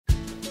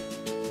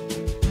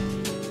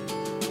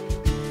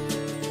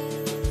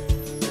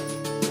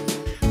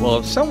Well,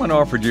 if someone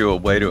offered you a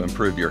way to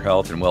improve your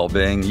health and well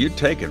being, you'd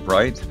take it,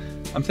 right?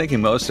 I'm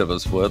thinking most of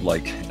us would,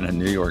 like in a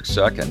New York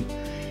second.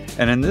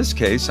 And in this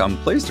case, I'm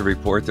pleased to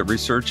report that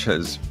research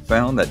has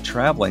found that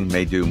traveling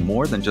may do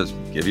more than just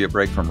give you a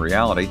break from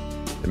reality.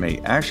 It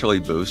may actually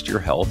boost your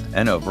health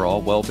and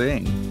overall well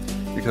being.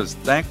 Because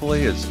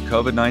thankfully, as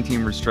COVID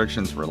 19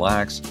 restrictions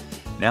relax,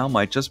 now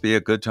might just be a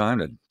good time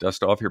to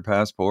dust off your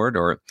passport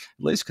or at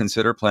least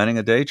consider planning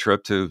a day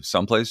trip to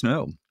someplace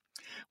new.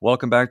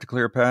 Welcome back to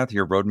Clear Path,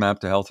 your roadmap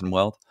to health and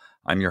wealth.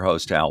 I'm your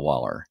host, Al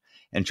Waller.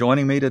 And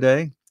joining me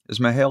today is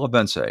Mihaela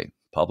Vince,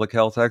 public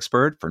health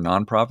expert for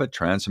nonprofit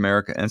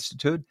Transamerica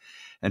Institute.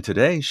 And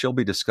today she'll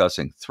be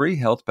discussing 3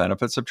 health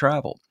benefits of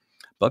travel.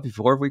 But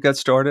before we get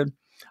started,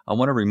 I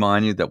want to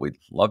remind you that we'd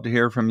love to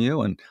hear from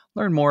you and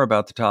learn more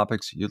about the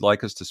topics you'd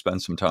like us to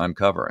spend some time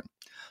covering.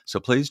 So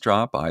please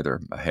drop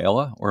either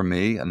Mihaela or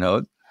me a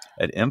note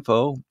at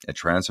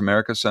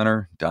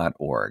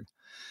info@transamericacenter.org.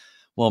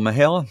 Well,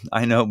 Mihaela,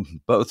 I know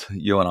both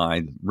you and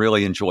I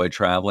really enjoy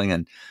traveling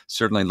and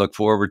certainly look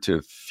forward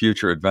to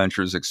future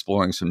adventures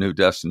exploring some new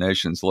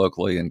destinations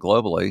locally and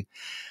globally.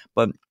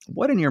 But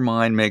what in your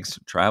mind makes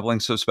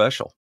traveling so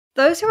special?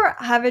 Those who are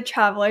avid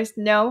travelers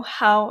know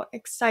how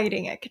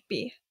exciting it could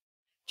be.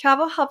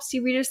 Travel helps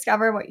you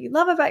rediscover what you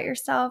love about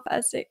yourself,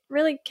 as it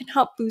really can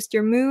help boost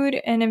your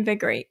mood and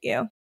invigorate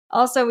you.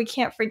 Also, we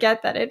can't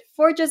forget that it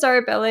forges our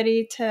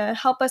ability to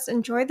help us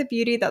enjoy the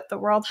beauty that the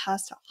world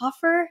has to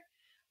offer,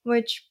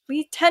 which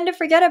we tend to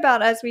forget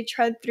about as we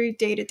tread through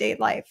day-to-day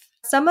life.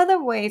 Some of the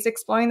ways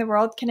exploring the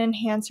world can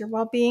enhance your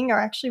well-being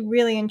are actually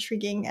really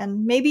intriguing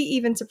and maybe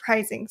even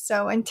surprising.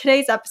 So in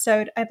today's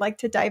episode, I'd like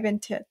to dive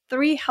into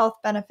 3 health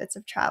benefits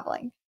of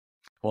traveling.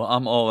 Well,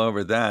 I'm all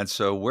over that.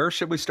 So where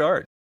should we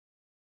start?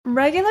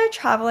 Regular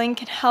traveling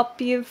can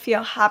help you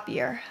feel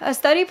happier. A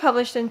study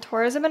published in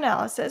Tourism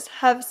Analysis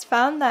has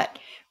found that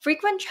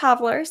frequent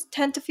travelers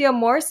tend to feel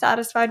more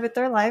satisfied with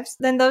their lives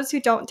than those who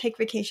don't take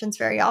vacations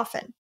very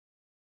often.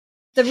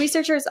 The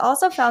researchers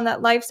also found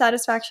that life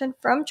satisfaction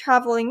from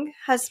traveling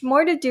has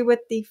more to do with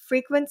the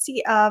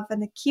frequency of,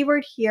 and the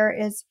keyword here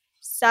is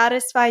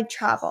satisfied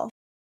travel,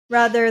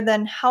 rather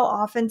than how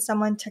often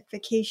someone took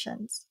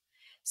vacations.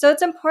 So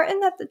it's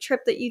important that the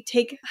trip that you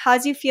take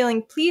has you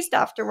feeling pleased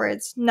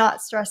afterwards,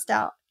 not stressed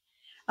out.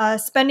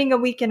 Spending a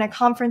week in a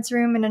conference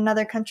room in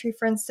another country,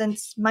 for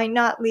instance, might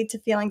not lead to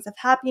feelings of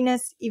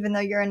happiness, even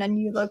though you're in a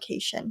new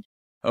location.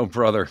 Oh,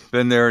 brother,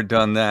 been there,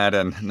 done that,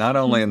 and not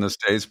only in the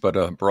States, but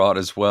abroad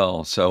as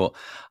well. So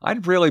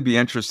I'd really be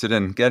interested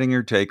in getting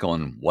your take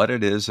on what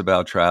it is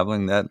about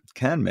traveling that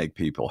can make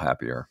people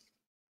happier.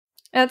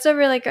 That's a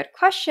really good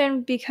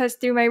question, because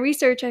through my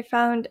research, I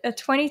found a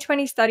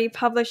 2020 study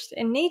published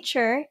in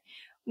Nature,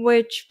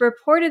 which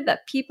reported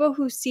that people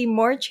who see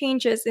more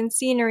changes in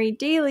scenery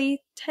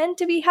daily tend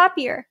to be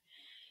happier.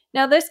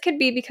 Now, this could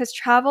be because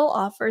travel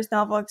offers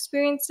novel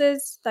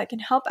experiences that can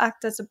help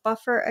act as a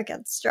buffer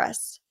against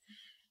stress.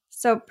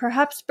 So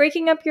perhaps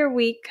breaking up your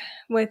week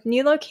with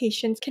new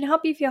locations can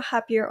help you feel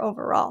happier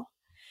overall.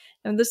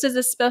 Now, this is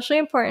especially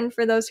important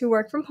for those who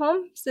work from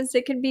home, since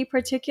it can be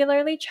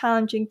particularly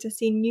challenging to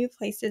see new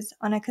places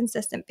on a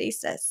consistent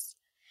basis.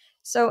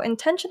 So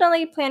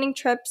intentionally planning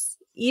trips,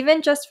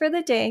 even just for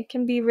the day,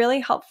 can be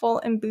really helpful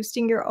in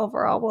boosting your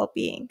overall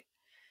well-being.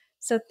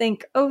 So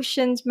think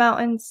oceans,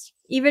 mountains,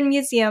 even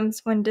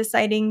museums when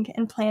deciding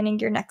and planning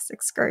your next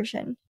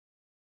excursion.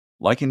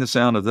 Liking the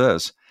sound of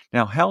this.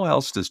 Now, how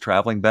else does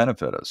traveling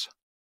benefit us?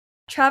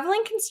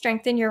 Traveling can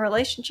strengthen your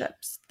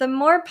relationships. The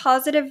more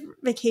positive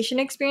vacation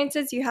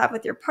experiences you have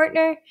with your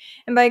partner,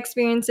 and by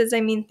experiences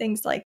I mean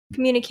things like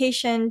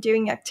communication,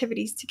 doing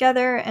activities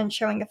together, and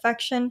showing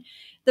affection,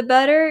 the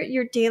better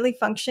your daily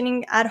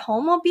functioning at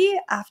home will be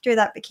after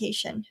that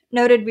vacation,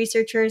 noted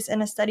researchers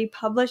in a study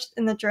published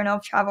in the Journal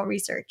of Travel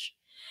Research.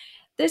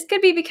 This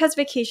could be because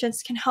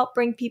vacations can help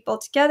bring people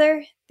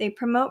together, they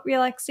promote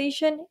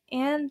relaxation,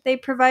 and they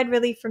provide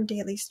relief from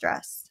daily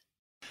stress.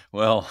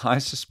 Well, I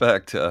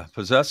suspect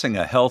possessing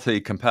a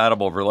healthy,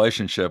 compatible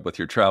relationship with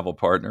your travel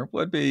partner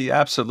would be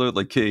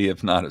absolutely key,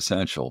 if not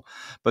essential.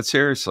 But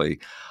seriously,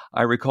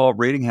 I recall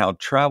reading how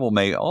travel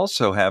may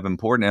also have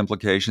important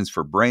implications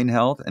for brain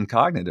health and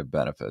cognitive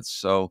benefits.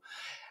 So,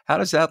 how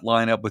does that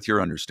line up with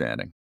your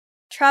understanding?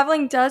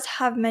 Traveling does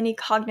have many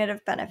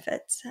cognitive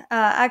benefits.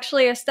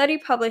 Actually, a study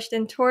published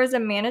in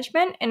Tourism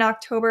Management in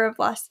October of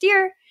last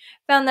year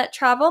found that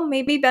travel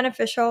may be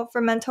beneficial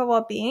for mental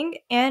well-being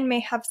and may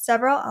have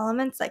several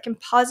elements that can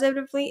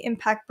positively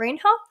impact brain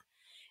health,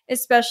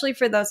 especially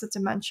for those with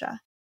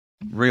dementia.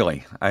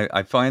 Really,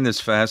 I find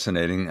this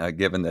fascinating,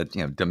 given that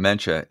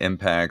dementia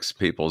impacts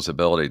people's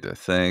ability to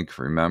think,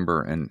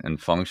 remember,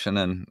 and function,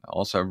 and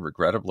also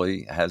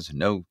regrettably has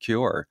no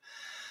cure.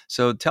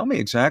 So tell me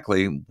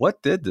exactly,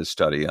 what did this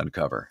study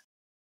uncover?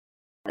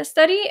 The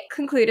study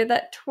concluded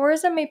that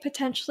tourism may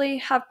potentially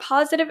have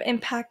positive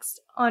impacts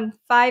on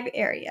 5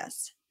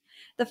 areas.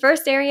 The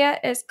first area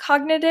is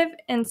cognitive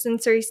and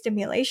sensory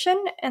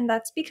stimulation, and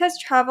that's because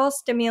travel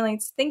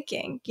stimulates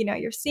thinking.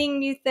 You're seeing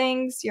new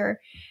things, you're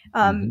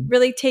Hmm.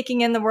 really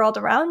taking in the world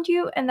around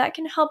you, and that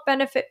can help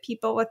benefit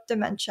people with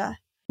dementia.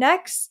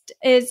 Next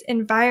is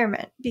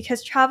environment,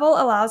 because travel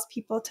allows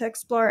people to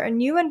explore a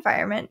new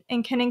environment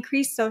and can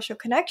increase social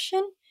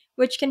connection,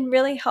 which can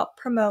really help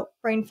promote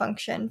brain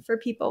function for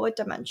people with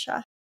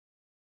dementia.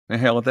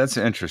 Hell, that's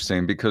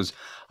interesting because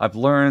I've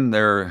learned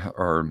there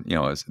are,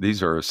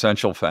 these are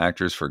essential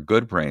factors for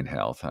good brain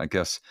health. I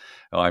guess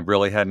I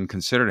really hadn't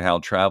considered how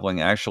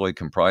traveling actually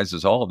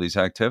comprises all of these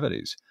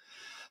activities.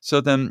 So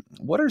then,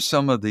 what are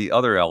some of the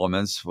other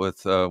elements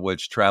with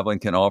which traveling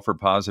can offer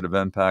positive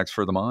impacts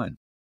for the mind?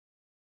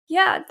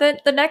 Yeah,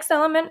 the next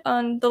element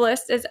on the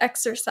list is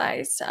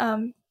exercise.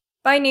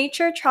 By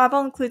nature,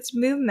 travel includes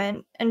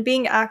movement, and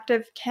being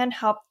active can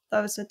help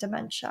those with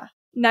dementia.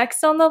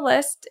 Next on the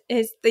list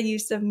is the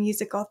use of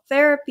musical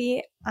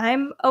therapy.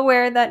 I'm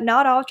aware that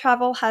not all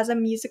travel has a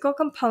musical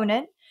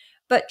component,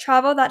 but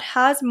travel that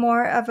has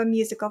more of a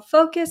musical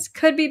focus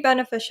could be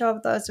beneficial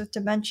of those with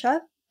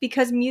dementia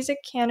because music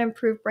can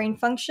improve brain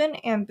function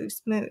and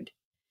boost mood.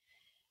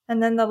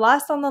 And then the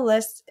last on the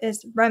list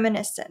is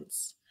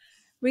reminiscence.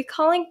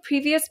 Recalling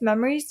previous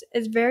memories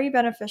is very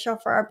beneficial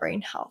for our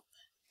brain health.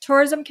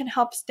 Tourism can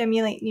help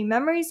stimulate new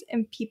memories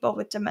in people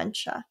with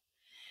dementia.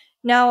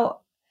 Now,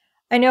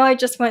 I know I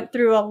just went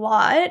through a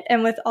lot,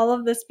 and with all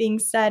of this being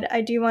said,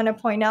 I do want to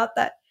point out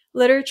that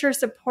literature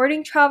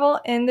supporting travel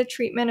in the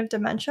treatment of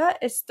dementia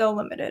is still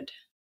limited.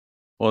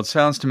 Well, it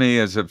sounds to me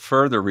as if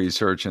further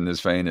research in this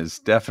vein is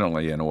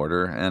definitely in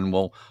order and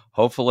will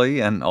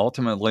hopefully and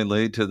ultimately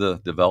lead to the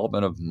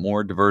development of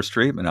more diverse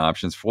treatment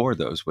options for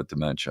those with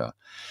dementia.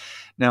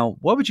 Now,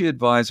 what would you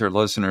advise our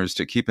listeners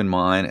to keep in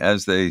mind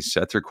as they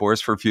set their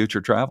course for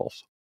future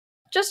travels?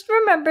 Just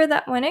remember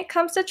that when it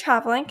comes to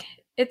traveling,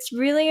 it's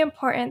really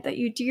important that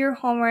you do your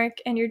homework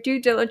and your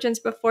due diligence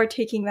before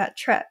taking that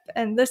trip.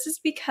 And this is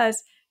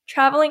because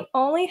traveling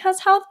only has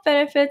health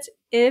benefits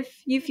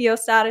if you feel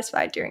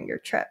satisfied during your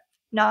trip,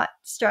 not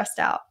stressed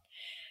out.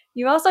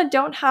 You also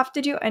don't have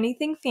to do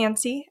anything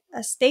fancy.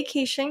 A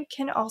staycation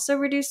can also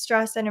reduce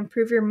stress and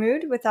improve your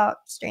mood without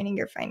straining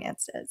your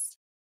finances.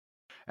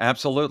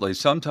 Absolutely.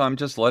 Sometimes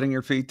just letting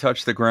your feet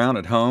touch the ground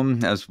at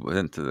home, as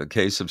in the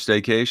case of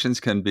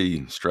staycations, can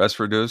be stress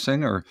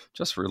reducing or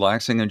just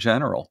relaxing in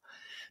general.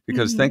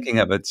 Because Mhm. thinking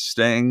of it,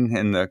 staying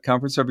in the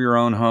comforts of your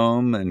own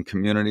home and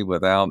community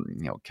without,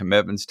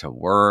 commitments to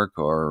work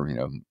or,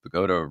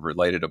 go to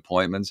related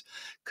appointments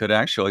could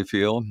actually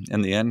feel,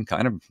 in the end,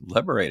 kind of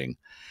liberating.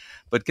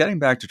 But getting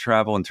back to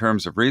travel in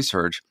terms of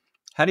research,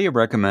 how do you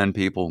recommend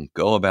people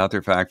go about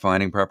their fact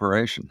finding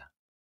preparation?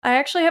 I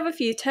actually have a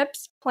few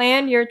tips.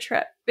 Plan your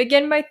trip.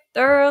 Begin by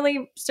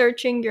thoroughly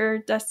searching your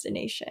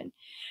destination.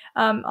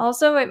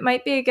 Also, it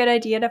might be a good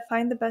idea to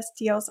find the best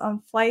deals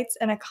on flights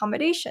and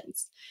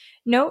accommodations.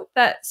 Note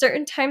that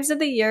certain times of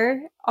the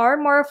year are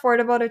more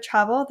affordable to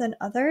travel than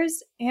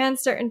others, and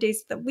certain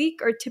days of the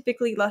week are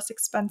typically less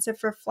expensive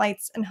for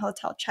flights and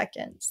hotel check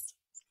ins.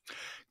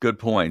 Good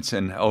points.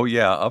 And oh,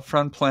 yeah,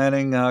 upfront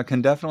planning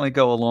can definitely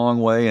go a long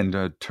way in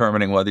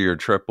determining whether your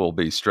trip will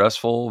be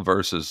stressful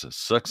versus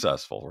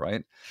successful,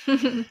 right?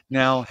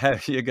 Now,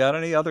 have you got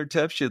any other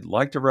tips you'd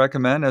like to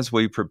recommend as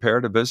we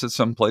prepare to visit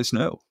someplace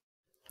new?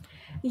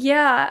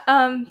 Yeah,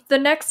 the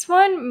next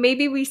one,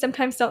 maybe we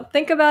sometimes don't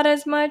think about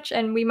as much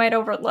and we might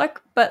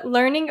overlook, but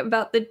learning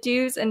about the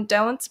do's and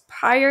don'ts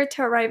prior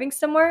to arriving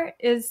somewhere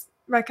is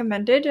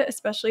recommended,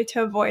 especially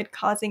to avoid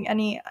causing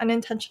any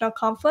unintentional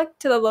conflict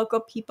to the local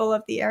people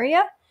of the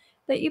area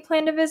that you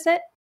plan to visit.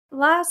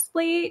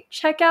 Lastly,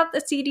 check out the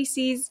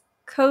CDC's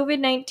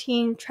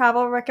COVID-19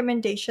 travel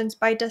recommendations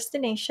by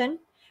destination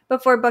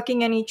before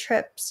booking any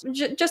trips,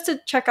 just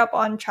to check up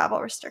on travel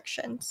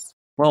restrictions.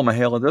 Well,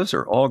 Mahela, those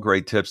are all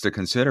great tips to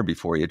consider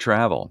before you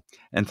travel.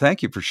 And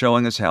thank you for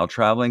showing us how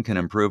traveling can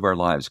improve our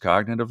lives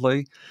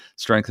cognitively,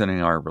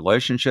 strengthening our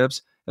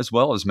relationships, as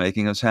well as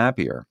making us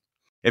happier.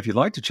 If you'd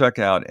like to check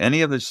out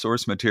any of the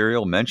source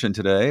material mentioned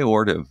today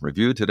or to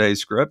review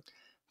today's script,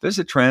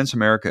 visit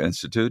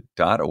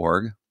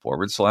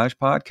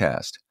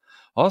transamericainstitute.org/podcast.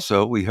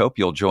 Also, we hope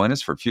you'll join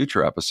us for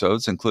future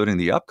episodes, including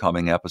the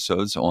upcoming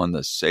episodes on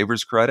the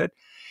Saver's Credit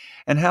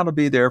and how to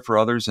be there for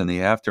others in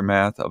the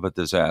aftermath of a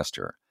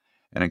disaster.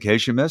 And in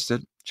case you missed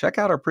it, check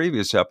out our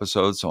previous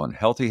episodes on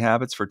healthy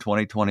habits for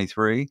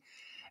 2023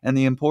 and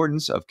the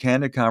importance of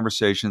candid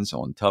conversations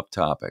on tough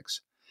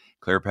topics.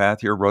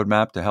 ClearPath, your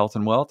roadmap to health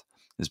and wealth,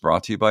 is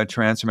brought to you by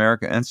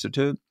Transamerica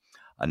Institute,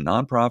 a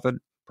nonprofit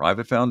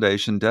private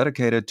foundation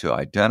dedicated to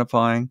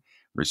identifying,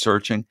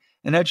 researching,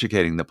 and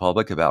educating the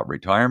public about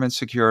retirement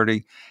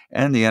security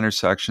and the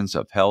intersections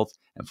of health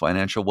and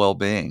financial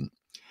well-being.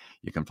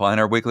 You can find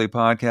our weekly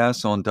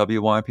podcasts on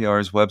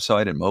WYPR's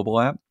website and mobile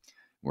app,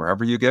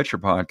 wherever you get your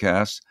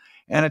podcasts,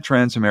 and at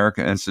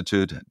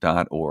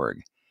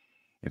transamericainstitute.org.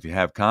 If you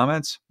have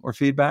comments or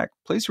feedback,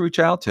 please reach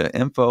out to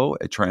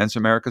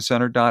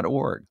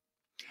info@transamericacenter.org.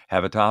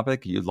 Have a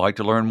topic you'd like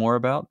to learn more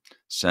about?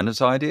 Send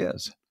us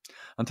ideas.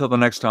 Until the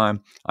next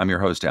time, I'm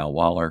your host, Al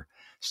Waller.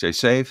 Stay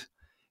safe,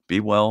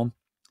 be well,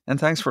 and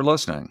thanks for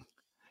listening.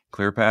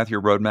 ClearPath,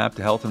 your roadmap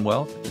to health and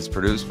wealth, is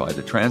produced by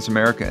the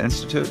Transamerica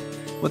Institute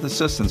with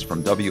assistance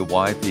from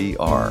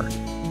WYPR.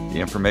 The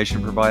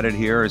information provided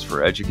here is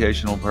for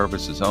educational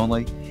purposes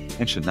only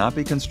and should not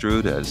be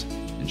construed as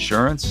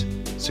insurance,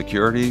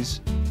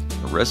 securities,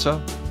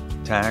 ERISA,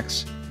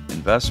 tax,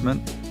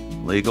 investment,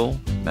 legal,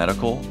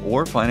 medical,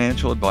 or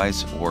financial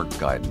advice or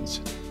guidance.